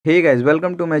Hey guys,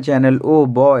 welcome to my channel. Oh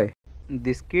boy,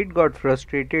 this kid got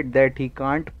frustrated that he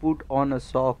can't put on a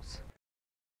socks.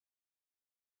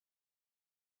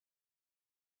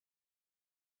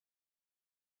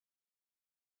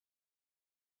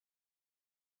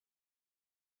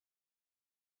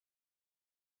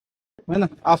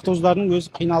 Міне автобустардың өзі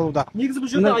қиналуда. Негізі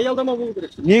бұл жерде аялдама болу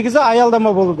керек. Негізі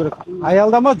аялдама болу керек.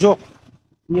 Аялдама жоқ.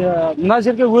 Мына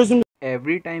жерге өзім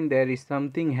Every time there is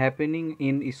something happening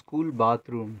in school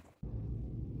bathroom.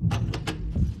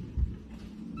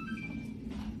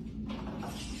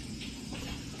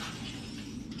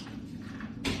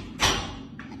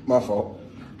 My fault.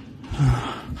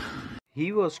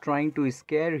 He was trying to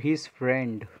scare his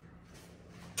friend.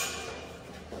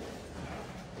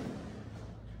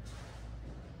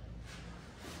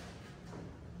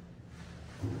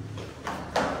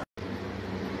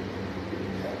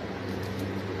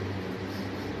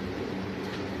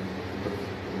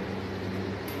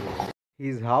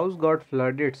 His house got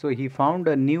flooded, so he found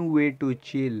a new way to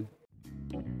chill.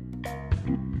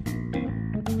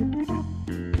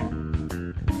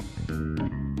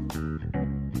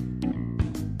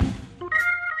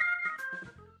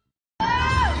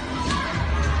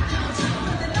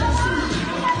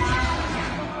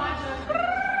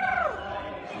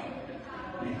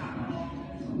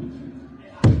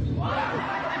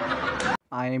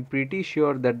 I am pretty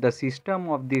sure that the system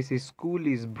of this school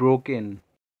is broken.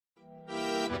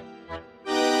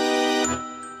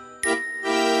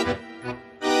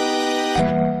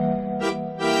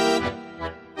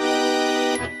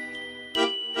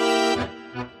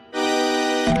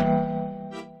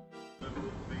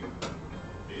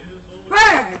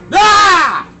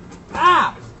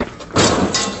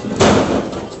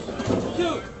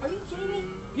 Dude, are you kidding me?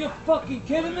 You're fucking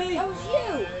kidding me? That was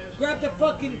you! Grab the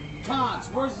fucking tongs.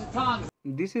 Where's the tongs?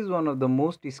 This is one of the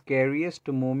most scariest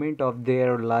moment of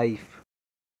their life.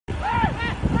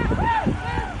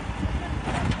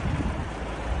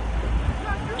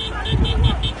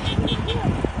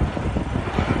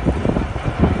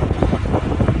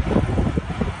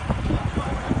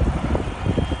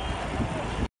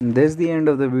 That's the end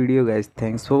of the video guys.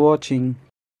 Thanks for watching.